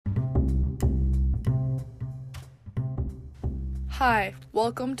Hi,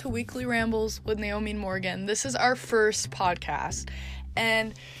 welcome to Weekly Rambles with Naomi and Morgan. This is our first podcast,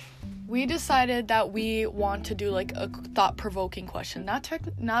 and we decided that we want to do like a thought-provoking question. Not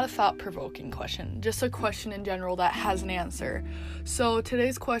a thought-provoking question, just a question in general that has an answer. So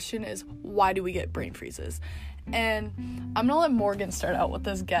today's question is, why do we get brain freezes? And I'm gonna let Morgan start out with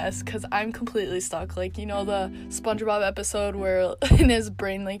this guess, because I'm completely stuck. Like, you know the SpongeBob episode where in his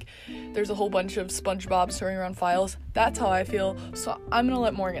brain, like, there's a whole bunch of SpongeBob storing around files? That's how I feel. So I'm gonna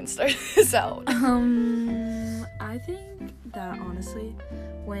let Morgan start this out. I think that honestly,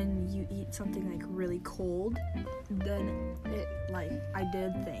 when you eat something like really cold, then it, like, I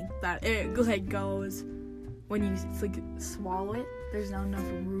did think that it like goes, when you like swallow it, there's not enough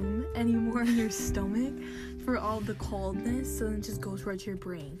room anymore in your stomach for all the coldness, so then it just goes right to your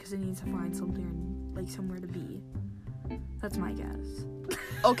brain because it needs to find something, like, somewhere to be. That's my guess.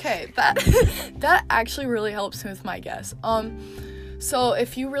 Okay, that actually really helps me with my guess. So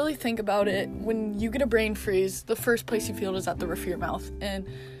if you really think about it, when you get a brain freeze, the first place you feel it is at the roof of your mouth, and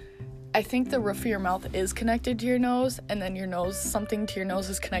I think the roof of your mouth is connected to your nose, and then your nose, something to your nose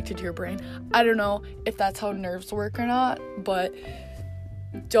is connected to your brain. I don't know if that's how nerves work or not, but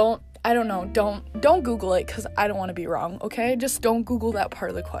don't Google it, because I don't want to be wrong, okay? Just don't Google that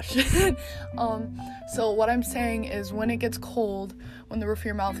part of the question. So what I'm saying is, when it gets cold, when the roof of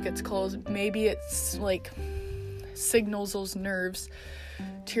your mouth gets closed, maybe it's, like, signals those nerves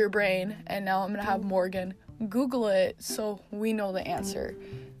to your brain, and now I'm gonna have Morgan Google it so we know the answer.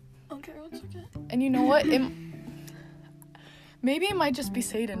 Okay, let's look at it. And you know what? Maybe it might just be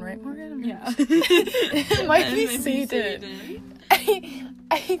Satan, right, Morgan? Yeah. It might be Satan.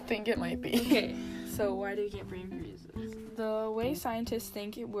 I think it might be. Okay, so why do we get brain freezes? The way scientists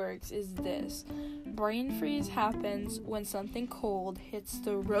think it works is this. Brain freeze happens when something cold hits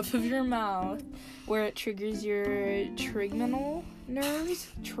the roof of your mouth, where it triggers your trigeminal nerves,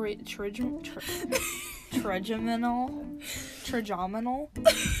 trigeminal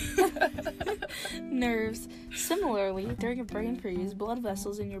nerves. Similarly, during a brain freeze, blood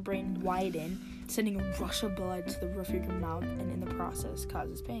vessels in your brain widen, sending a rush of blood to the roof of your mouth, and in the process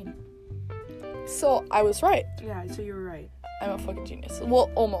causes pain. So I was right. Yeah, so you were right. I'm a fucking genius. Well,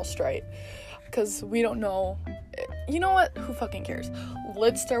 almost right. Because we don't know. You know what? Who fucking cares?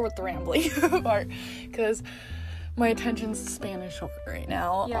 Let's start with the rambling part. Because my attention span is short right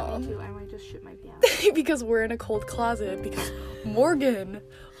now. Yeah, me too. I might just shit my pants. Because we're in a cold closet. Because Morgan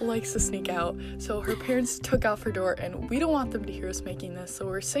likes to sneak out. So her parents took off her door. And we don't want them to hear us making this. So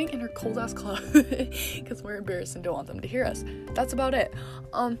we're sitting in her cold ass closet. Because we're embarrassed and don't want them to hear us. That's about it.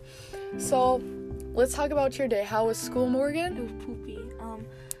 So let's talk about your day. How was school, Morgan? It was poopy.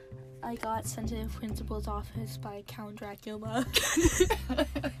 I got sent to the principal's office by Count Dracula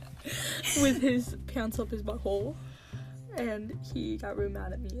with his pants up his butthole, and he got real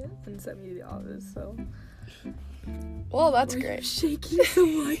mad at me and sent me to the office. So, well, that's Why great. Are you shaking so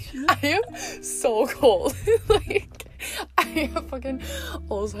much? I am so cold. Like, I have fucking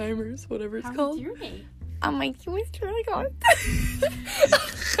Alzheimer's, whatever it's called. How's your day? My day was really good.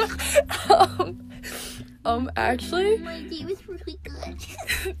 Actually, My day was really good.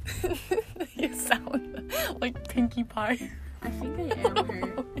 you sound like Pinkie Pie. I think I am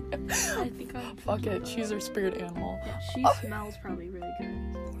her. I think I'm. Fuck it, she's her spirit animal. Yeah, she smells probably really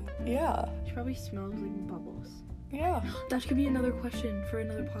good. Yeah. She probably smells like bubbles. Yeah. That could be another question for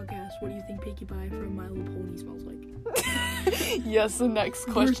another podcast. What do you think Pinkie Pie from My Little Pony smells like? Yes, the next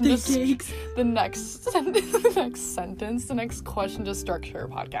question. Birthday cakes. The next sentence. The next question to structure a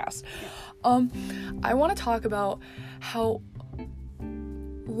podcast. I want to talk about how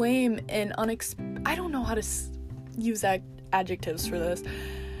lame and I don't know how to use adjectives for this.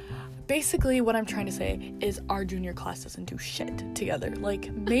 Basically, what I'm trying to say is our junior class doesn't do shit together. Like,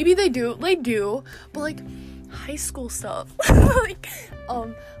 maybe they do, but like high school stuff,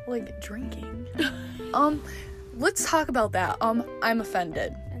 like drinking. Let's talk about that. I'm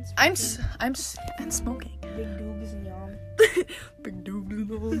offended. And smoking. Big doobs and yum. Big doobs and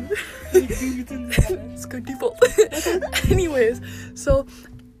yum. Big doobs and yum. It's good people. Anyways, so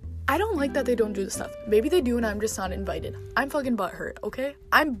I don't like that they don't do this stuff. Maybe they do and I'm just not invited. I'm fucking butthurt, okay?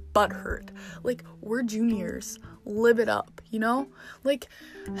 I'm butthurt. Like, we're juniors. Live it up, you know? Like,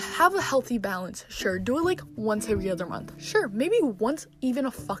 have a healthy balance. Sure, do it like once every other month. Sure, maybe once even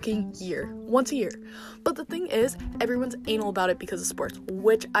a fucking year. Once a year. But the thing is, everyone's anal about it because of sports,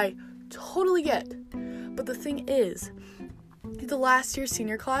 which I totally get. But the thing is, the last year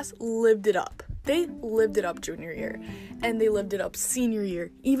senior class lived it up. They lived it up junior year, and they lived it up senior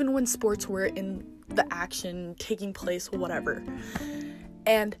year, even when sports were in the action taking place, whatever.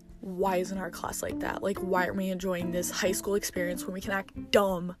 And why isn't our class like that? Like, why aren't we enjoying this high school experience when we can act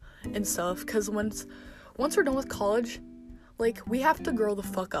dumb and stuff? Because once we're done with college, like, we have to grow the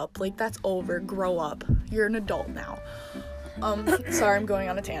fuck up. Like, that's over. Grow up. You're an adult now. Sorry, I'm going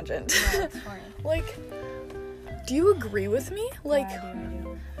on a tangent. No, it's fine. Like, do you agree with me? Like, yeah, I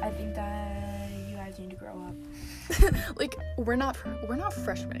do. I think that you guys need to grow up. like, we're not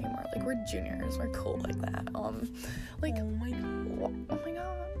freshmen anymore. Like, we're juniors. We're cool like that. Like, Oh my god. oh my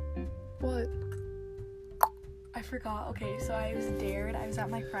god. What? I forgot. Okay, so I was dared. I was at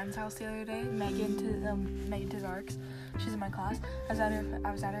my friend's house the other day, Megan Tazarks. She's in my class. I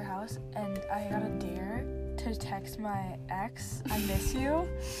was at her house, and I got a dare to text my ex, "I miss you,"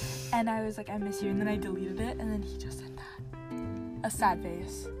 and I was like, "I miss you," and then I deleted it, and then he just said that. A sad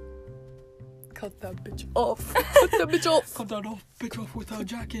face. Cut that bitch off. Cut that bitch off. Cut that off, bitch off with a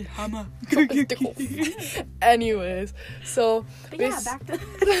jacket hammer. Anyways, so But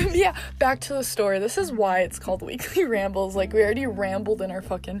yeah, back to the story. This is why it's called Weekly Rambles. Like, we already rambled in our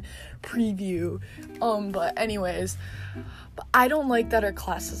fucking preview. But anyways, but I don't like that our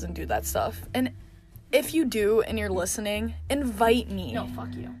class doesn't do that stuff. And if you do and you're listening, invite me. No,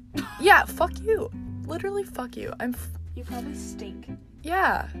 fuck you. Yeah, fuck you. Literally, fuck you. You probably stink.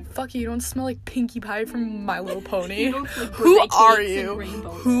 Yeah, fuck you. You don't smell like Pinkie Pie from My Little Pony. You don't like Who birthday are cakes you? and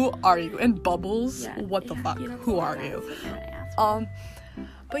rainbows. Who are you? And Bubbles? Yeah, What the fuck? you know, Who are you?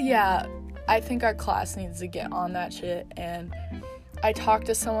 But yeah, I think our class needs to get on that shit. And I talked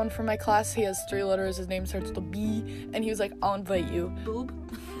to someone from my class. He has 3 letters. His name starts with a B. And he was like, I'll invite you. Boob?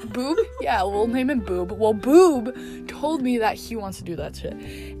 Boob? Yeah, we'll name him Boob. Well, Boob told me that he wants to do that shit.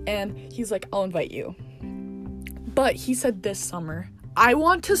 And he's like, I'll invite you. But he said this summer. I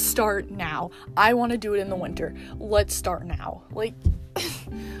want to start now. I want to do it in the winter. Let's start now. Like,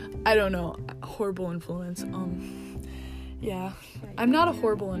 I don't know. Horrible influence. Yeah. I'm not a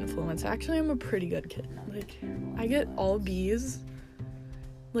horrible influence. Actually, I'm a pretty good kid. Like, I get all B's.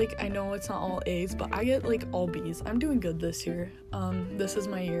 Like, I know it's not all A's, but I get, like, all B's. I'm doing good this year. This is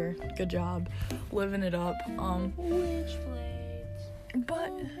my year. Good job. Living it up. Which plates?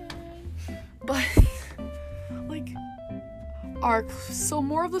 But, like, so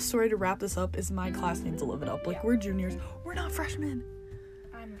more of the story to wrap this up is my class needs to live it up. Like, we're juniors. We're not freshmen.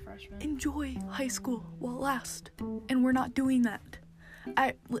 I'm a freshman. Enjoy high school while it lasts. And we're not doing that.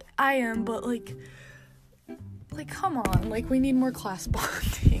 I am, but, like, come on. Like, we need more class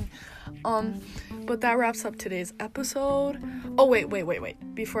bonding. But that wraps up today's episode. Oh,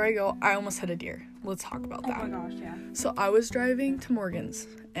 wait. Before I go, I almost hit a deer. Let's talk about that. Oh my gosh, yeah. So I was driving to Morgan's,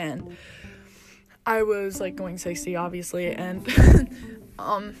 and I was, like, going 60, obviously, and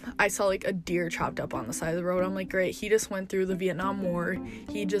I saw, like, a deer chopped up on the side of the road. I'm like, great, he just went through the Vietnam War.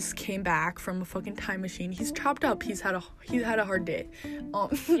 He just came back from a fucking time machine. He's chopped up. He's had a hard day.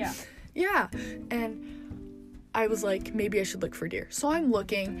 Yeah. Yeah, and I was like, maybe I should look for deer. So I'm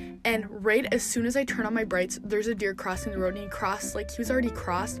looking, and right as soon as I turn on my brights, there's a deer crossing the road, and he was already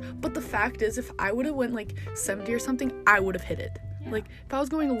crossed. But the fact is, if I would have went, like, 70 or something, I would have hit it. Yeah. Like, if I was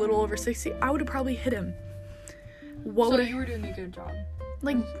going a little over 60, I would have probably hit him. You were doing a good job.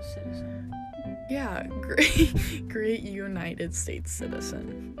 Like, as a citizen. Yeah, great United States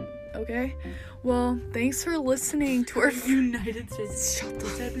citizen. Okay? Well, thanks for listening to our United States. Shut the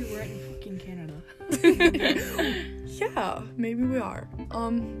said we weren't in fucking Canada. Yeah, maybe we are.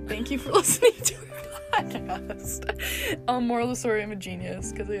 Thank you for listening to our podcast. Moral of the story, I'm a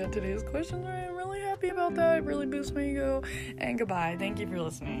genius, because I got today's questions right. I'm really happy about that. It really boosts my ego. And goodbye. Thank you for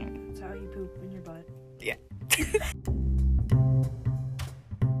listening. That's how you poop in your butt. Yeah.